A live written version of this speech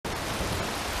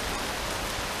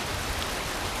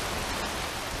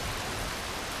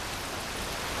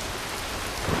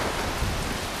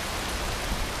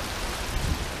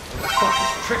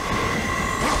trick.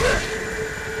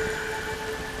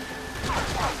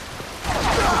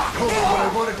 Told me what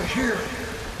I wanted to hear.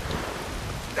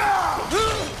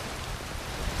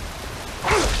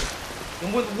 And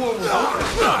when the war was over,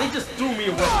 they just threw me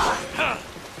away.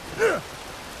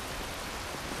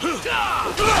 You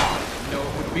know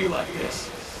it would be like this.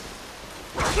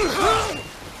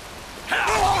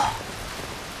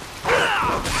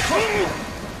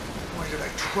 Why did I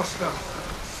trust them?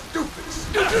 Stupid.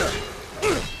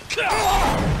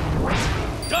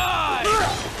 Die!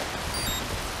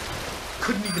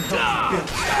 Couldn't even help you,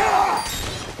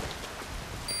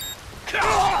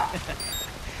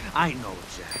 I know,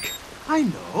 Jack. I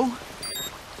know.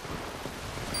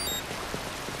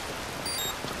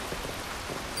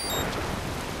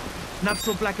 Not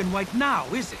so black and white now,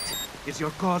 is it? Is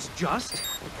your cause just?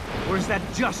 Or is that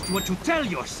just what you tell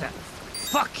yourself?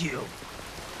 Fuck you!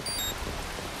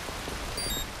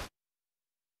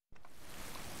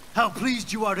 How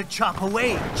pleased you are to chop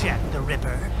away, Jack the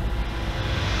Ripper.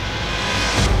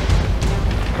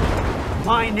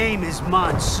 My name is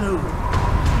Monsoon,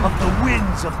 of the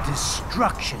Winds of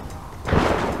Destruction.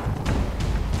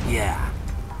 Yeah,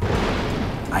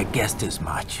 I guessed as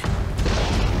much.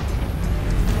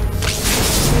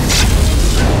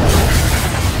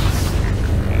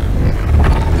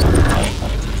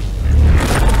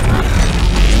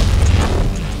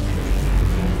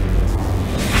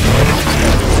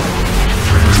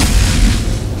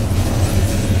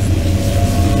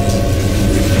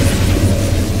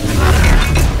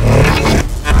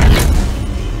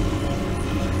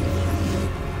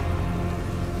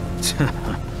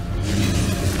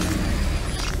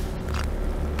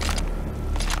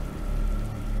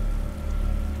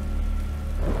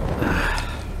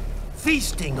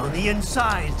 Feasting on the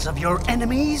insides of your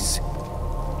enemies?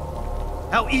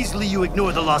 How easily you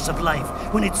ignore the loss of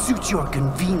life when it suits your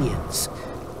convenience.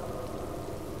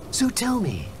 So tell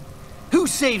me, who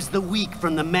saves the weak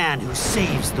from the man who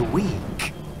saves the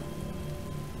weak?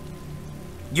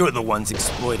 You're the ones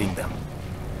exploiting them.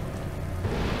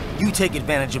 You take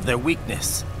advantage of their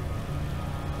weakness.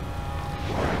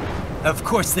 Of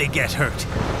course they get hurt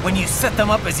when you set them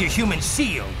up as your human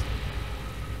shield.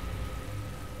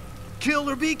 Kill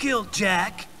or be killed,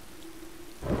 Jack.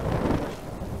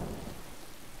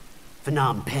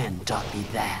 Phnom Penh taught me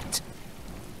that.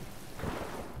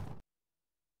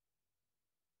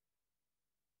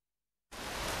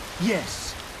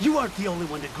 Yes, you aren't the only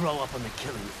one to grow up on the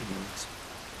killing fields.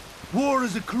 War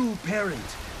is a cruel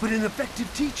parent, but an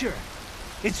effective teacher.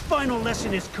 Its final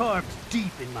lesson is carved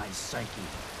deep in my psyche.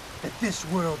 That this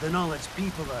world and all its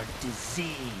people are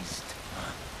diseased.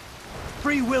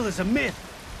 Free will is a myth.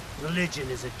 Religion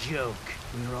is a joke.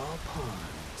 We're all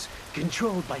pawns,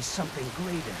 controlled by something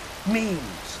greater.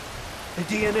 Memes. The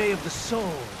DNA of the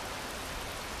soul.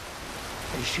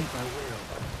 They shape our will.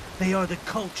 They are the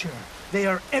culture. They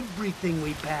are everything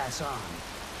we pass on.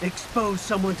 Expose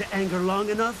someone to anger long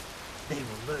enough, they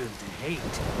will learn to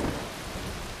hate.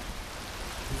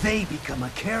 They become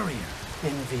a carrier.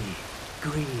 Envy,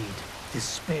 greed,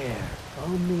 despair, all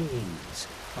memes,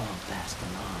 all passed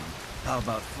along. How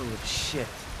about full of shit?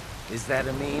 Is that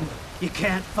a meme? You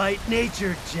can't fight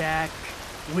nature, Jack.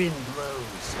 Wind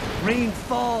blows, rain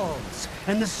falls,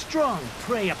 and the strong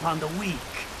prey upon the weak.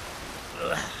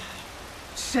 Ugh.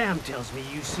 Sam tells me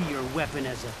you see your weapon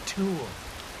as a tool.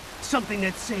 Something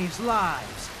that saves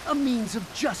lives, a means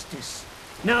of justice.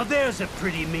 Now there's a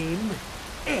pretty meme.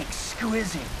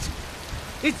 Exquisite.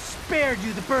 It spared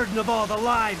you the burden of all the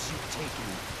lives you've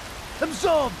taken.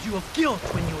 Absolved you of guilt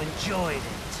when you enjoyed it.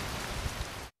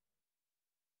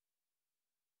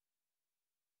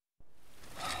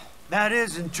 That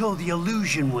is until the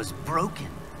illusion was broken.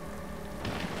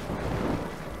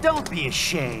 Don't be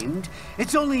ashamed.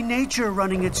 It's only nature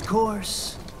running its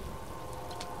course.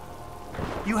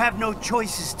 You have no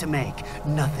choices to make,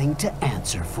 nothing to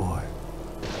answer for.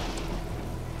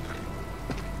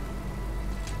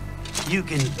 You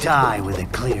can die with a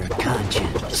clear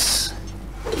conscience.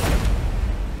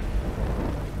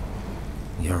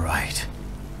 You're right.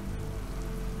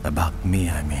 About me,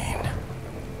 I mean.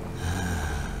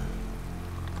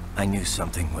 I knew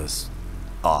something was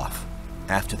off.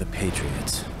 After the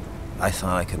Patriots, I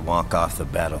thought I could walk off the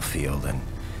battlefield and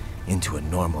into a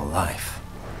normal life.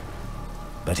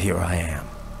 But here I am,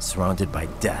 surrounded by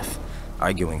death,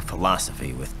 arguing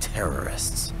philosophy with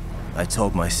terrorists. I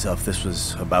told myself this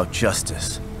was about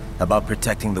justice, about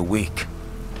protecting the weak.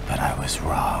 But I was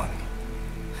wrong.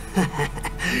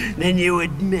 Then you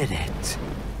admit it.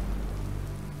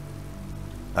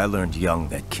 I learned young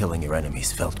that killing your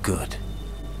enemies felt good.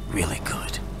 Really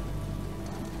good.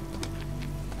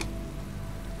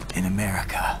 In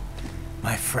America,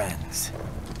 my friends,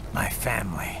 my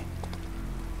family,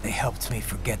 they helped me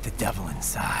forget the devil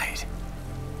inside.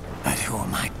 But who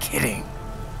am I kidding?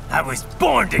 I was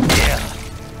born to kill!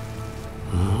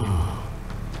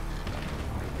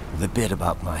 The bit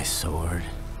about my sword,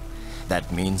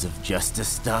 that means of justice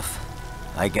stuff,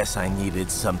 I guess I needed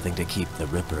something to keep the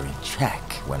Ripper in check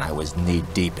when I was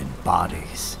knee-deep in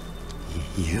bodies.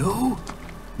 You?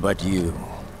 But you,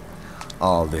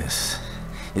 all this,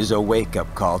 is a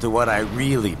wake-up call to what I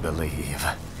really believe.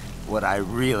 What I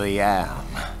really am.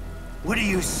 What are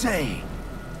you saying?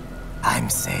 I'm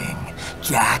saying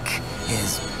Jack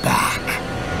is back.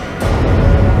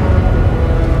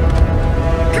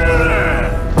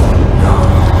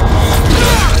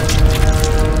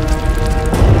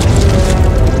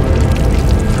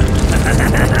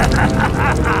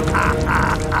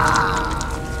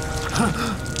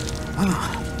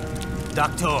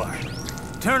 Doctor,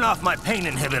 turn off my pain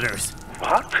inhibitors.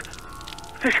 What?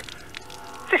 This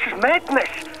is madness.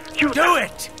 You do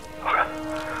it!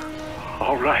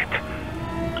 All right.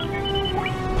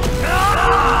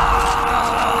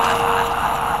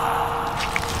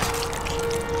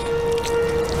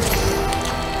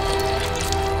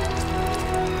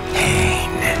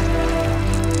 Pain.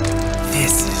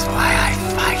 This is why I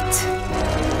fight.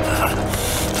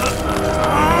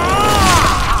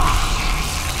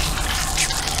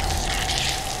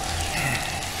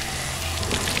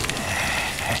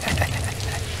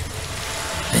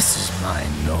 This is my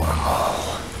normal.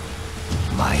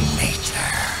 My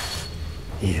nature.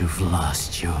 You've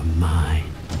lost your mind.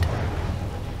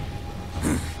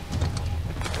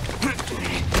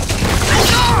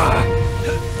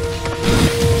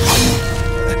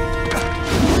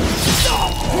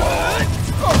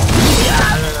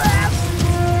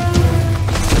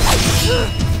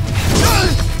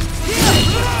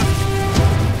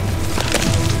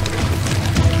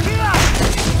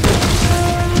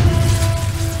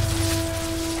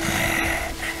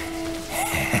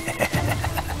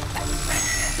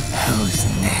 Who's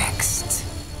next?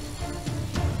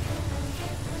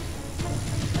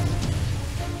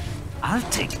 I'll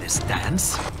take this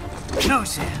dance. No,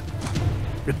 Sam.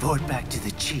 Report back to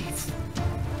the chief.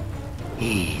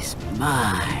 He's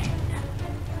mine.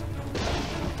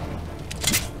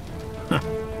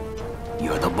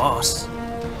 You're the boss.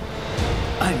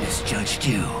 I misjudged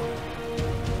you.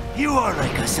 You are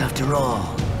like us after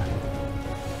all.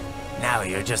 Now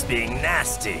you're just being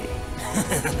nasty.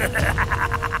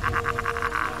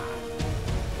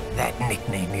 That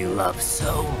nickname you love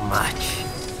so much.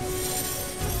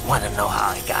 Want to know how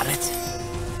I got it?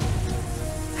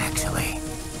 Actually,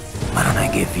 why don't I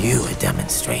give you a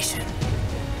demonstration?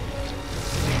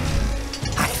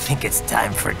 I think it's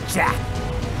time for Jack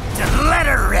to let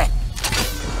her rip.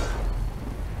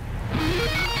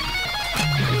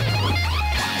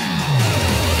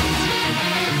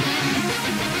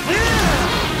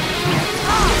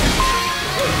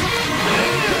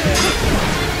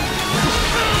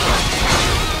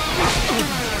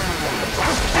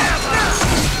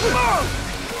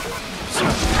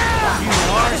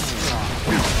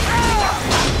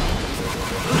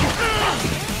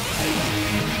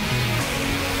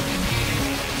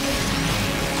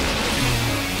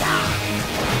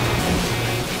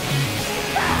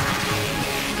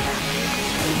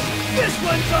 This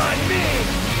one's on me!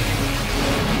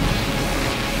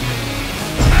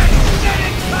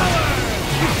 Aesthetic power!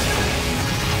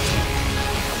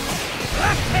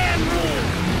 Left hand rule!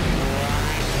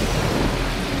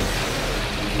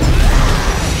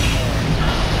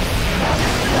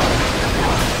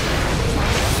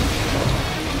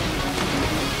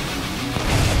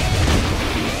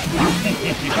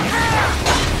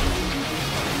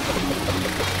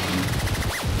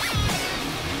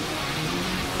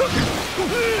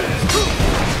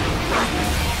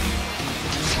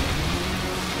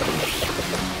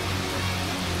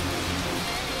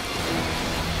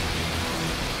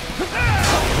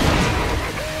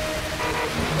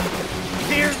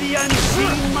 Fear the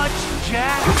unseen much,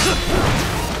 Jack?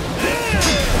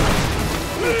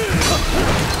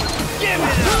 Give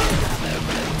it up!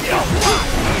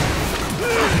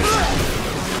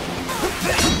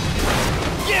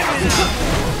 Give it up!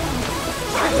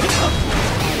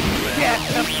 Get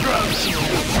approach!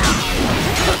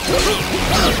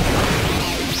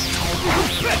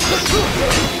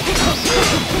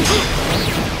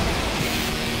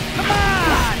 Come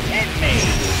on, hit me!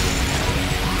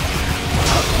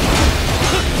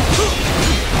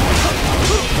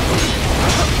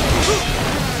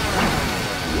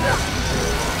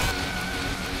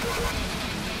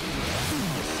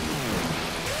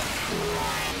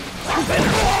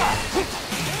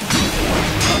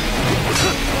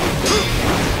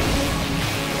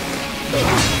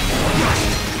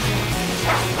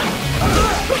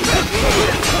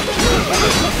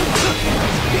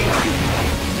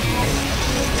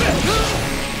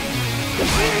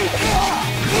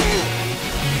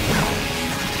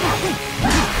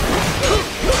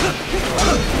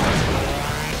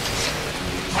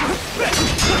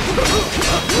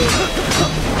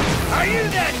 Are you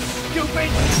that stupid?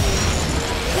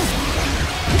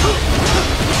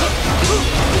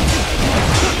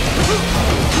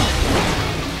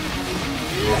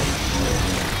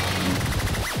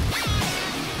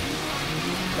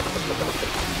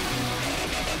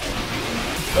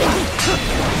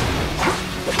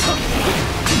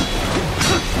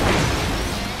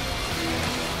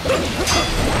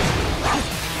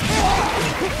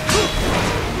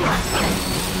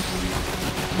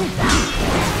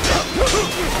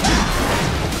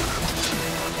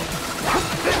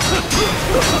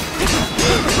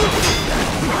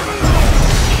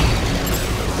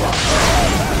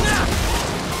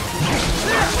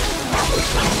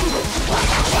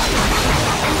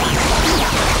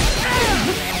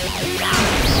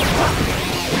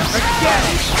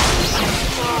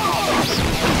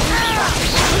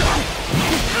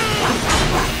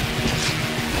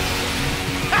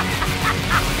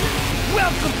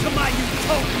 Welcome to my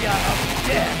utopia of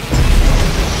death!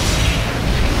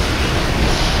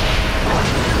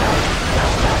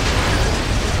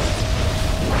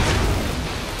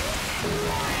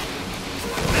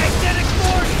 Magnetic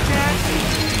force, Jack!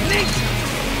 Nature!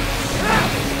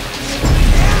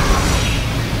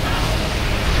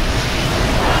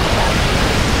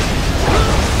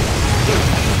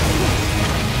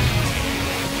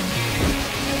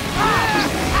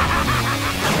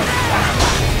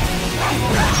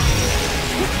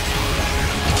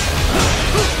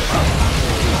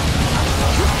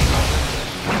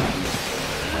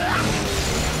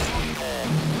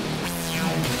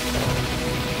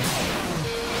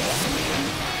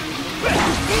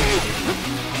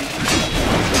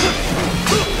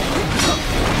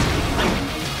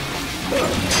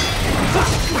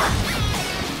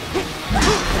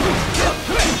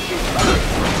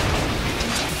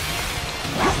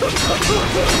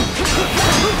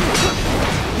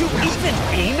 You even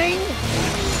aiming?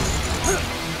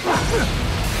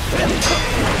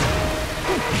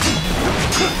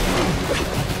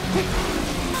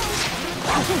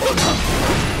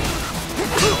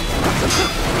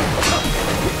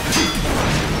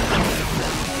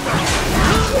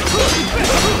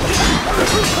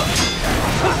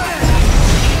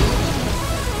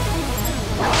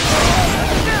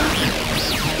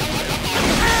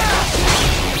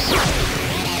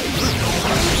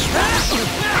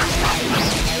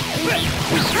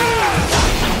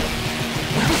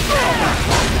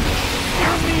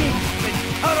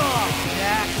 Cut off,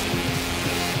 Jack!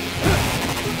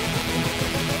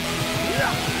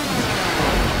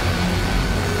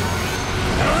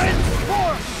 Current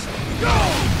force! Go!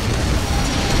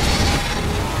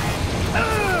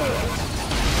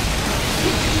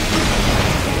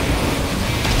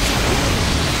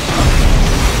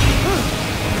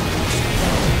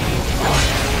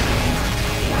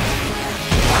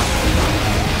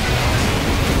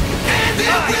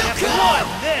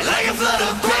 Like a flood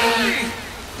of pain,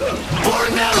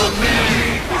 pouring out on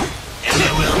me, and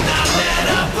it will not let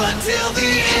up until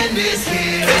the end is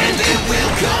here. And it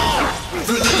will come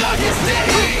through the darkest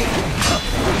day,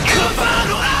 in the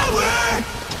final hour,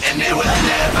 and it will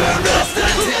never rest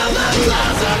until the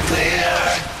clouds are clear,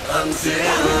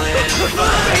 until it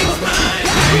finds my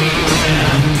dreams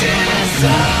and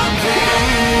disappears.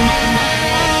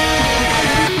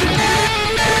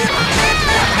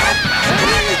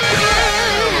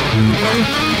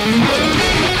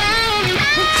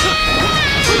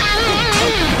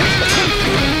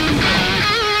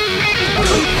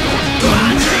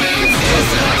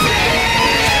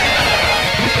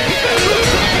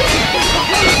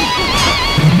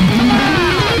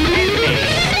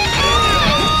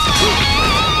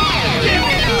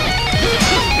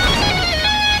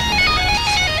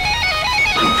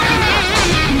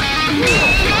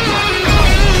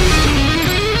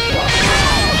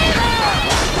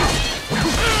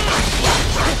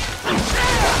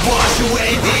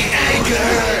 Away the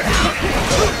anger.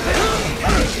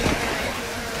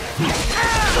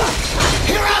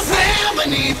 Here I stand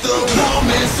beneath the warm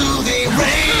and soothing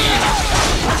rain,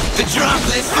 the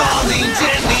droplets falling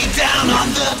gently down on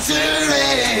the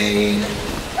terrain.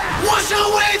 Wash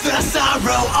away the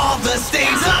sorrow, all the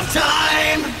stains of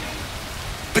time,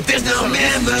 but there's no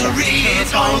memory,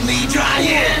 it's only dry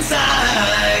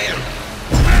inside.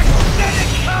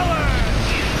 Magnetic power!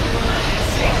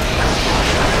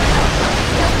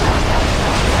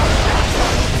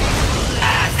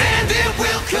 And it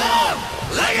will come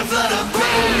like a flood of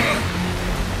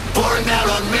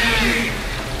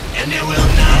and it will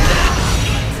not let.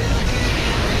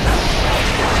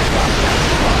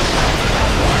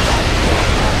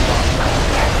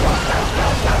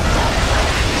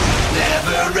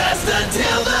 Never rest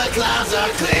until the clouds are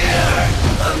clear,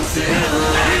 until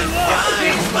it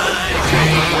finds my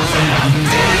dreams and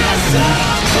disappear.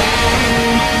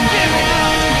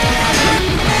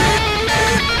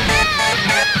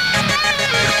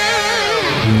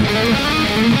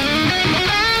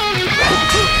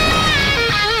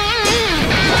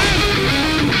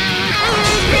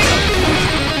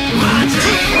 My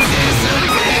dreams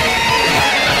disappear.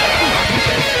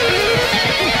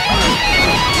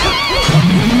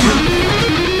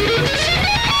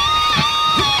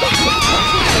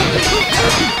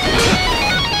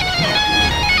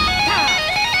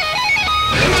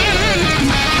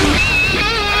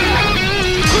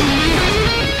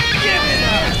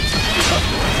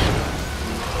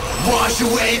 Wash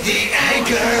away the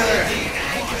anchor.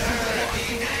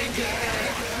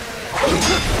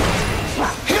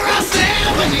 Here I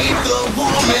stand beneath the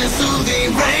warm and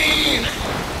soothing rain.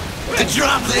 The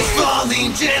droplets falling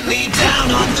gently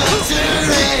down on the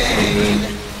terrain.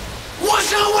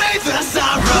 Wash away the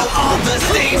sorrow, all the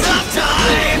stains of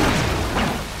time.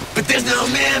 But there's no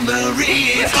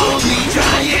memory, it's only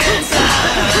dry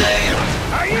inside.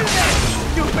 Are you that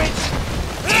stupid?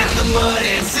 In the mud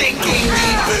and sinking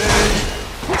deeper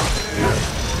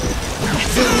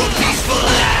into a peaceful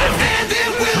life, and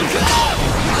it will come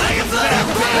like a flood of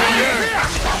rain,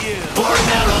 pouring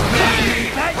out on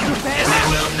me, and it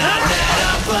will not let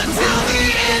up until the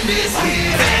end is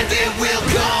here, and it will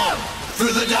come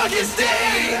through the darkest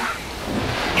day,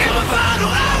 in the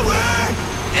final hour,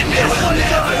 and it will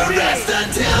never rest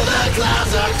until the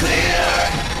clouds are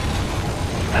clear.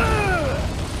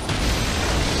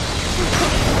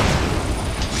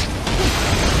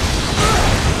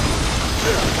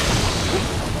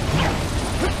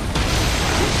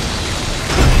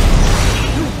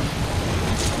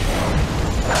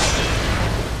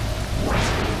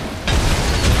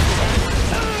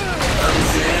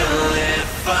 Until it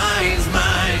finds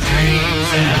my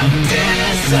dreams and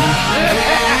disappears.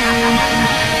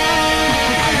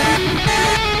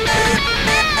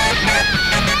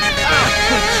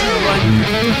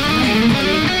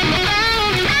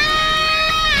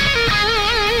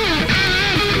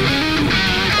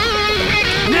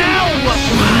 Now what?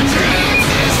 My dreams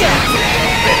disappear.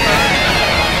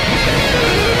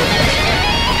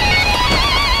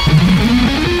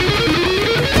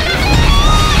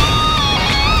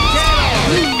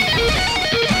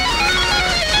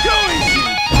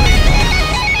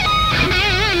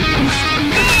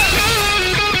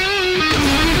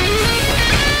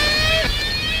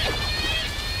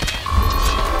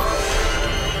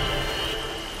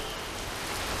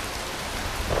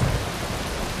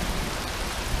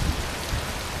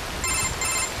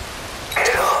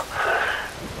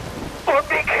 Or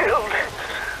be killed.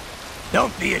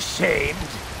 Don't be ashamed.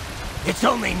 It's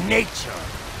only nature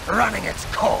running its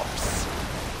course.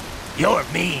 Your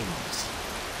means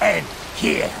end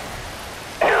here.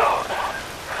 No,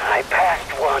 I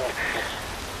passed one.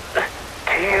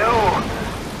 To you.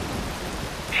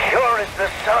 Sure as the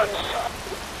sun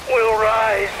will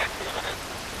rise.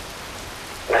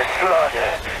 The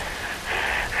slaughter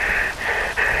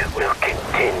will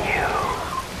continue.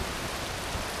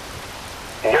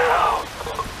 Now,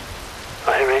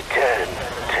 I return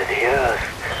to the earth.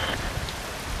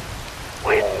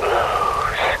 Wind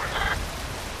blows.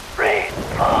 Rain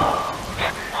falls.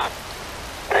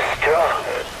 The strong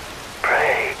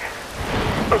prey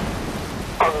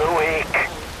on the weak.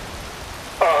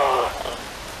 All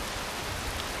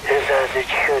is as it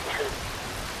should